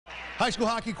High school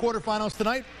hockey quarterfinals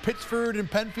tonight. Pittsford and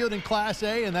Penfield in Class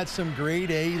A, and that's some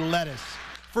grade A lettuce.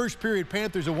 First period,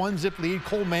 Panthers a 1-zip lead.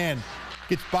 Cole Mann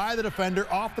gets by the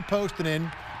defender, off the post and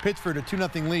in. Pittsford a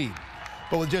 2-0 lead.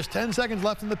 But with just 10 seconds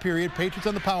left in the period, Patriots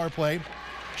on the power play.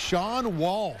 Sean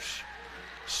Walsh.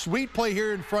 Sweet play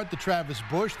here in front to Travis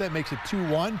Bush. That makes it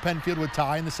 2-1. Penfield would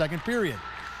tie in the second period.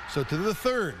 So to the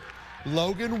third.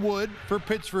 Logan Wood for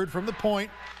Pittsford from the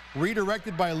point.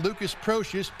 Redirected by Lucas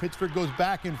Procius. Pittsford goes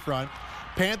back in front.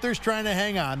 Panthers trying to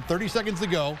hang on. 30 seconds to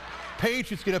go.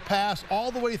 Patriots get a pass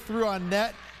all the way through on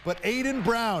net, but Aiden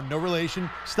Brown, no relation,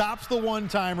 stops the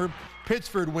one-timer.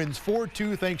 Pittsford wins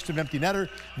 4-2 thanks to an empty netter.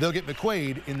 They'll get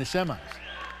McQuaid in the semis.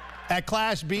 At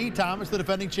Class B, Thomas, the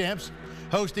defending champs,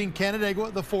 hosting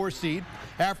Canandaigua, the 4 seed.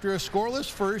 After a scoreless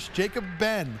first, Jacob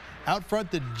Benne out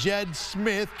front to Jed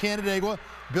Smith. Canandaigua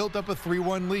built up a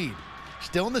 3-1 lead.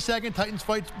 Still in the second, Titans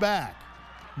fights back.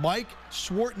 Mike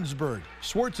Schwarzenberg,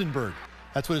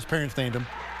 that's what his parents named him.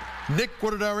 Nick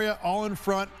Guardaria all in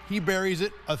front. He buries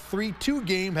it. A 3-2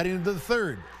 game heading into the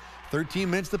third. 13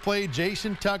 minutes to play.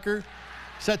 Jason Tucker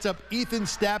sets up Ethan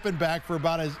Stappenback for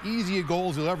about as easy a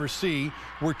goal as you'll ever see.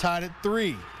 We're tied at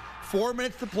 3. 4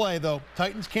 minutes to play, though.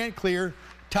 Titans can't clear.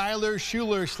 Tyler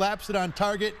Schuler slaps it on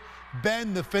target.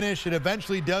 Benne the finish. It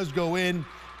eventually does go in.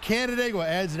 Canandaigua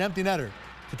adds an empty netter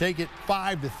to take it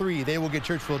 5-3. They will get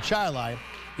Churchville Chi-Li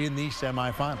in the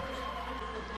semifinals.